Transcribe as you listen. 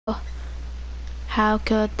How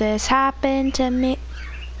could this happen to me?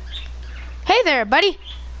 Hey there, buddy.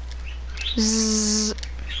 Zzz.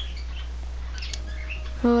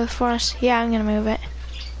 Move it for us. Yeah, I'm gonna move it.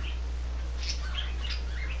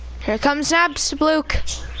 Here comes Absoluke.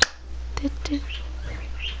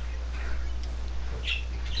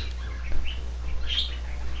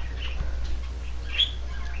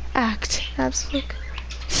 Act, Absoluke.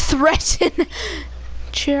 Threaten,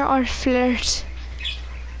 cheer or flirt.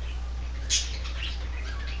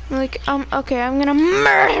 Like, okay, I'm gonna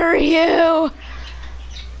murder you.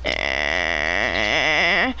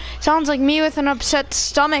 Sounds like me with an upset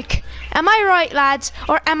stomach. Am I right, lads?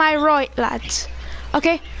 Or am I right, lads?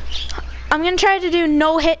 Okay, I'm gonna try to do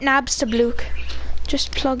no hit nabs to Bluke.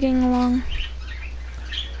 Just plugging along.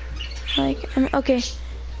 Like, okay.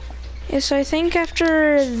 Yeah, so I think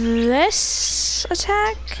after this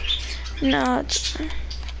attack, no, it's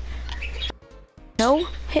no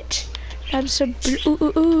hit nabs to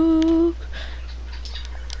Bluke.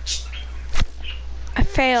 I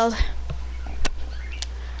failed.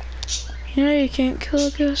 You know you can't kill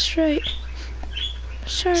a ghost, right?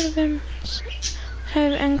 Sort of him.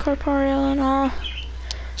 Have incorporeal and all.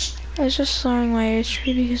 I was just slowing my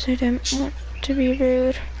HP because I didn't want to be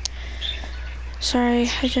rude. Sorry,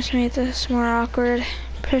 I just made this more awkward.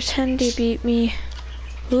 Pretend you beat me.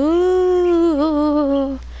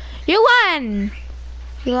 Ooh, you won!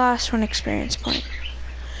 You lost 1 experience point.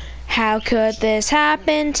 How could this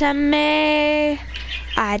happen to me?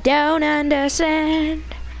 I don't understand.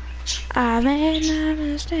 I made my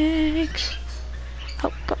mistakes.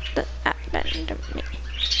 How could that happen to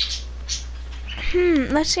me?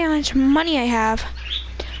 Let's see how much money I have.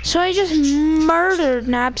 So I just murdered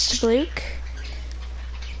Absoluke.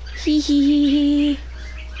 Hee hee hee hee.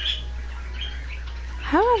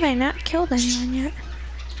 How have I not killed anyone yet?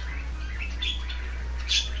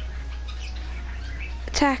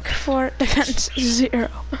 Attack 4, defense 0.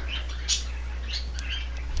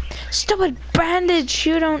 Stupid bandage,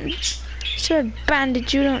 you don't. Stupid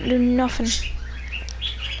bandage, you don't do nothing.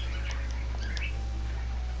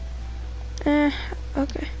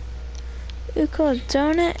 Okay. You call a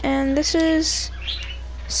donut, and this is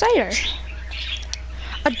cider.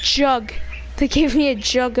 A jug. They gave me a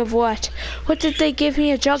jug of what? What did they give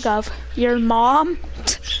me a jug of? Your mom?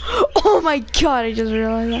 Oh my god, I just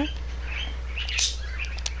realized that.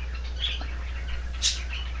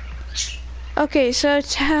 Okay, so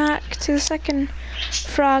attack to the second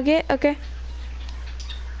frogget, okay.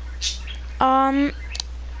 Yeah.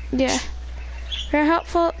 Very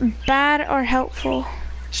helpful, bad or helpful?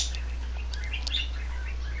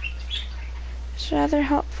 It's rather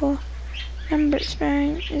helpful. Number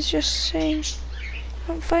sparing is just saying,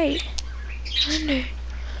 don't fight. Monday.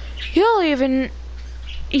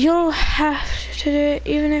 You'll have to do it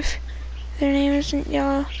even if their name isn't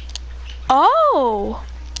yellow. Oh!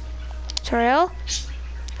 Tutorial.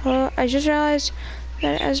 Well, I just realized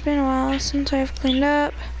that it has been a while since I've cleaned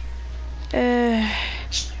up. Tell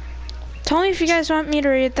me if you guys want me to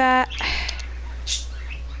read that.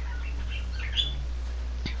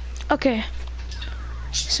 Okay.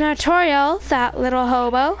 So now Toriel, that little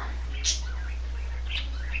hobo.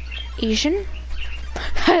 Asian.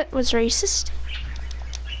 That was racist.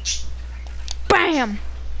 Bam!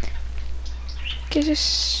 Get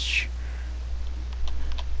this.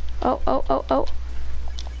 Oh.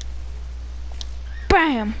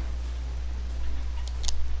 Bam!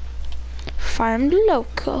 Farmed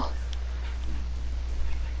local.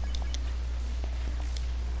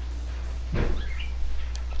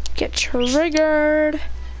 Get triggered.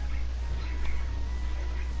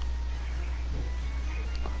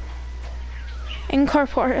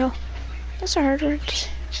 Incorporeal. That's a hard word.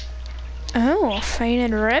 Oh,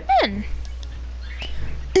 fainted ribbon.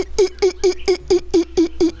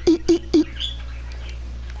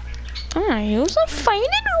 I'm gonna use a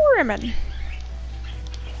fainted ribbon.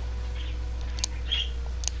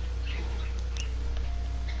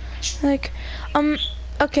 Like,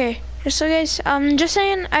 okay. So guys, just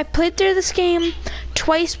saying, I played through this game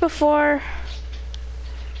twice before.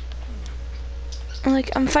 Like,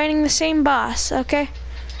 I'm fighting the same boss, okay?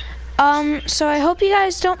 So I hope you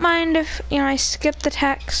guys don't mind if, you know, I skip the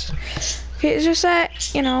text. Okay, it's just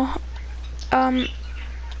that, you know,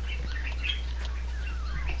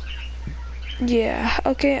 yeah,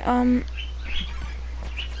 okay,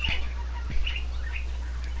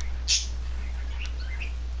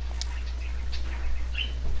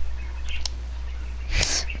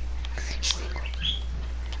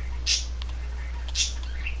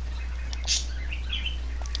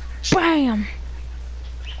 bam!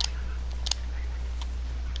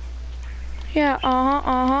 Yeah,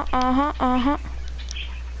 uh-huh.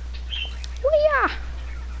 yeah.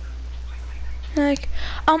 Like,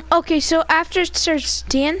 okay, so after it starts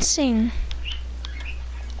dancing.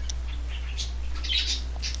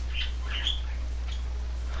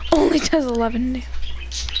 Only does 11 damage.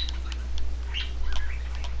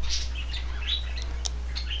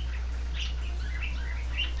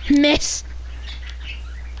 Miss.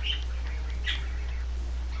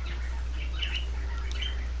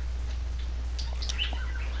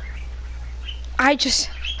 I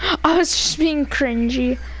was just being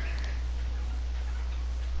cringy.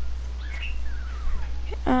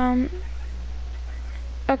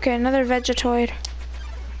 Okay, another Vegetoid.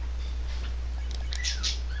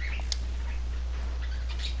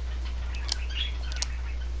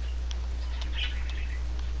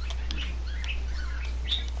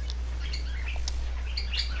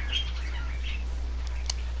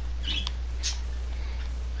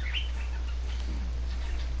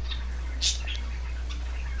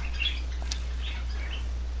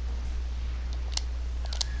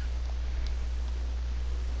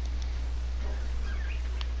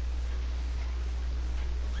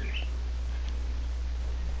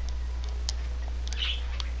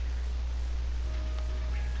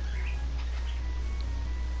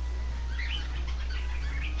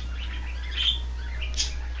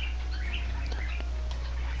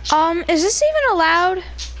 Is this even allowed?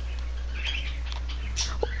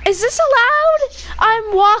 Is this allowed?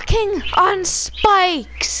 I'm walking on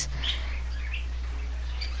spikes.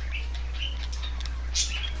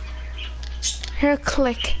 Here,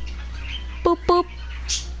 click. Boop, boop.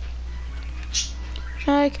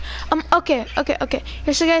 Like, okay.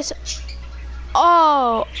 Here, so guys.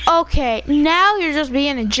 Oh, okay. Now you're just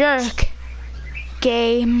being a jerk.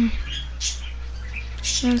 Game.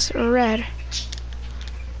 It's red.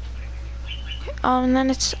 And then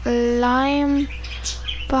it's lime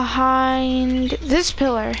behind this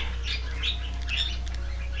pillar.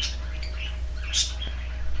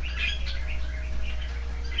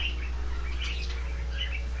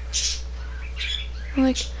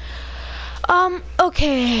 Like,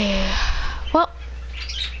 okay. Well,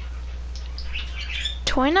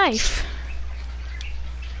 toy knife.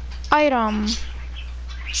 Item.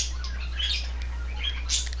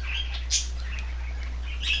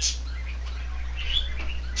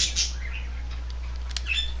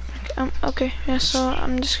 Okay, yeah, so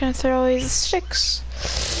I'm just gonna throw away the sticks.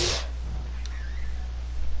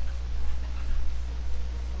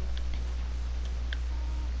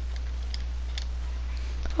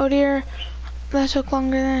 Oh dear, that took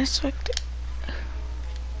longer than I expected.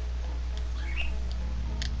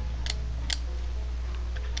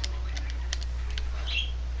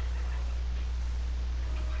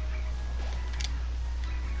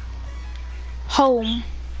 Home.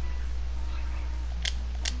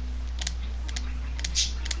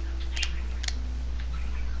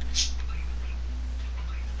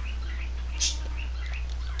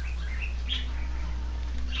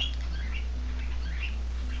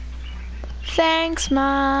 Thanks,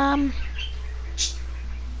 Mom.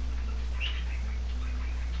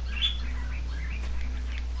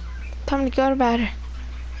 Time to go to bed.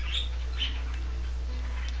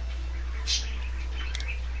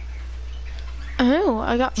 Oh,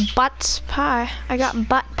 I got butt pie.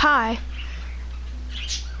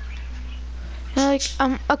 You're like,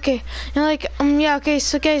 okay. You're like, yeah, okay,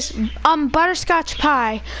 so guys, butterscotch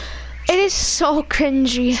pie. It is so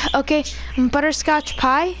cringy, okay? Butterscotch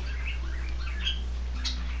pie.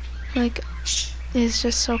 Like, it's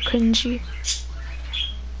just so cringy.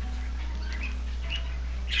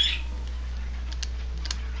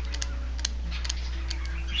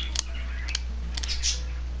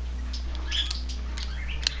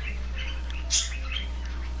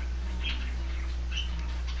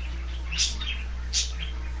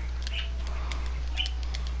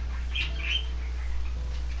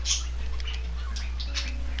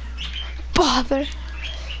 Bother.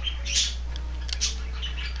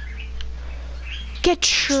 Get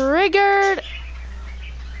triggered.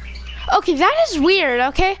 Okay, that is weird,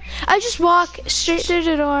 okay? I just walk straight through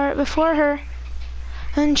the door before her,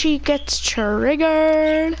 and she gets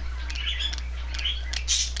triggered.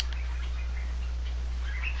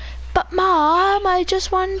 But Mom, I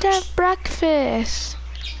just wanted to have breakfast.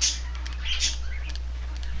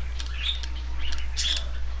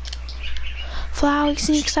 Flowey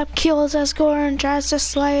sneaks up, kills us, and tries to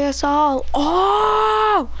slay us all.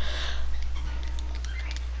 Oh!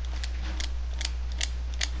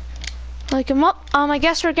 Like him up. I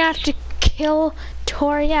guess we're gonna have to kill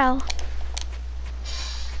Toriel.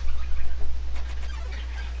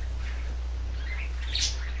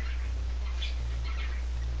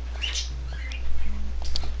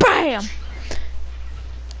 Bam!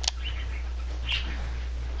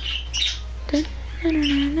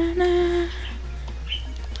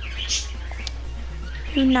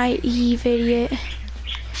 naive idiot.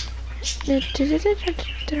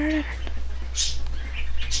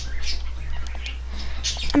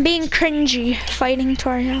 I'm being cringy fighting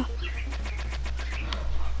Toriel.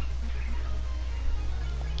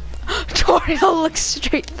 Toriel looks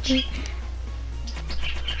straight through.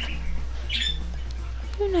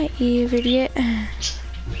 You naive idiot.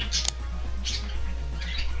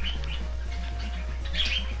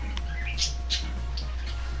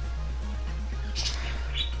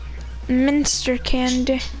 Minster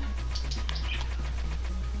candy.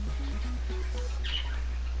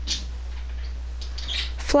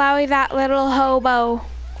 Flowey, that little hobo.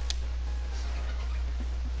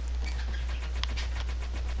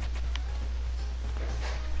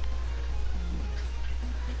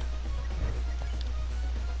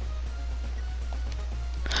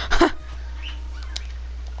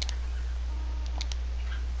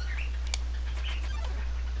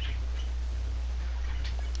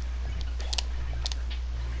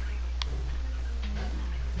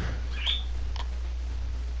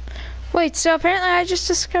 Wait, so apparently I just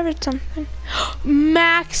discovered something.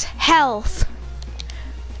 Max health.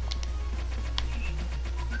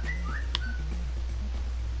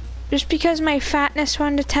 Just because my fatness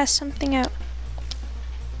wanted to test something out.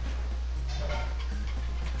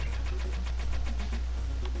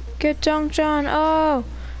 Get dunked on. Oh.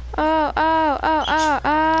 Oh, oh, oh, oh,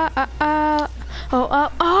 oh, oh, oh. Oh,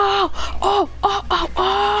 oh, oh, oh, oh, oh,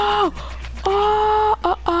 oh. Oh,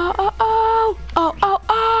 oh, oh, oh, oh, oh, oh,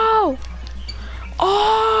 oh,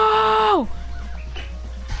 oh,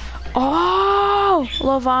 oh,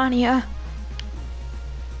 Lavania.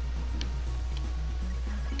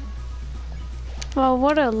 Well,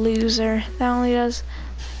 what a loser. That only does,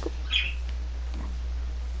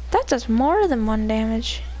 that does more than 1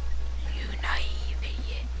 damage. You naive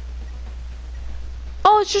idiot.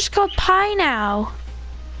 Oh, it's just called pie now.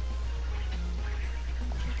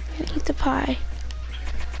 Eat the pie.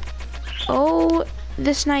 Oh,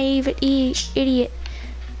 this naive idiot.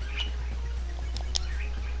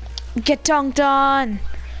 Get dunked on.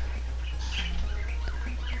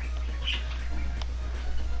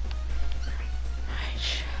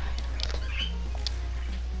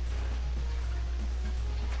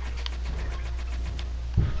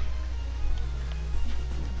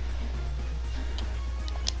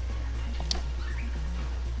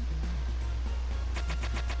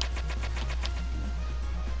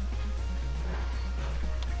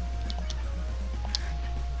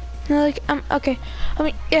 Like, okay. I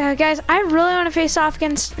mean, yeah, guys, I really want to face off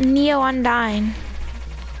against Neo Undyne.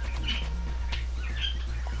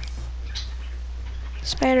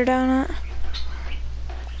 Spider donut.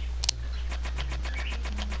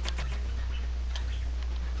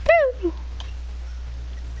 Boo!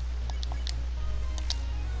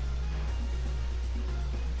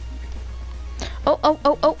 Oh, oh,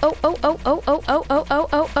 oh, oh, oh, oh, oh, oh, oh, oh, oh, oh,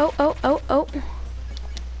 oh, oh, oh, oh, oh.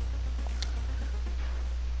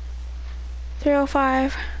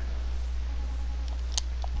 305.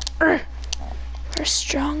 We're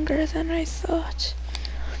stronger than I thought.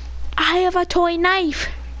 I have a toy knife.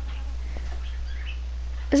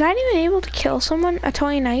 Is that even able to kill someone? A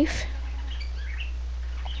toy knife?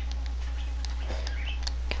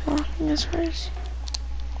 Keep walking as far as.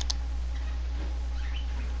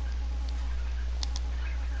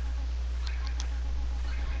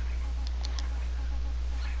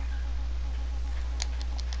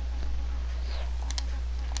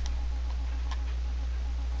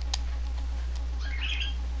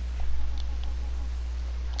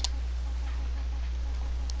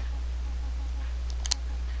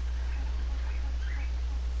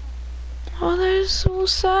 Oh, that is so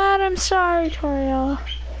sad. I'm sorry, Toriel.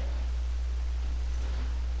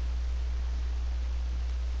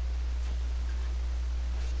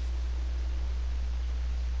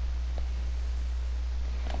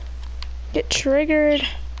 Get triggered.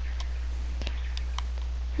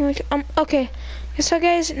 Like, okay. So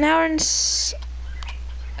guys, now we're in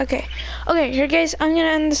okay. Okay, here guys, I'm gonna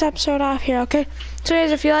end this episode off here, okay? So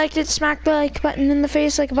guys, if you liked it, smack the like button in the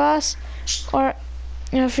face like a boss. Or,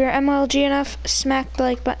 you know, if you're MLG enough, smack the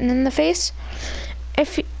like button in the face.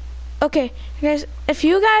 If you, okay, guys, if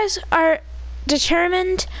you guys are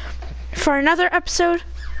determined for another episode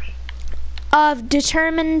of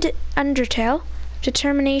Determined Undertale,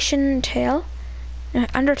 Determination Tale,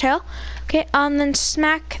 Undertale, okay, then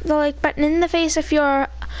smack the like button in the face if you're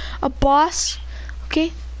a boss,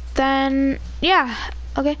 okay, then, yeah,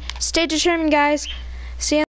 okay, stay determined, guys, see you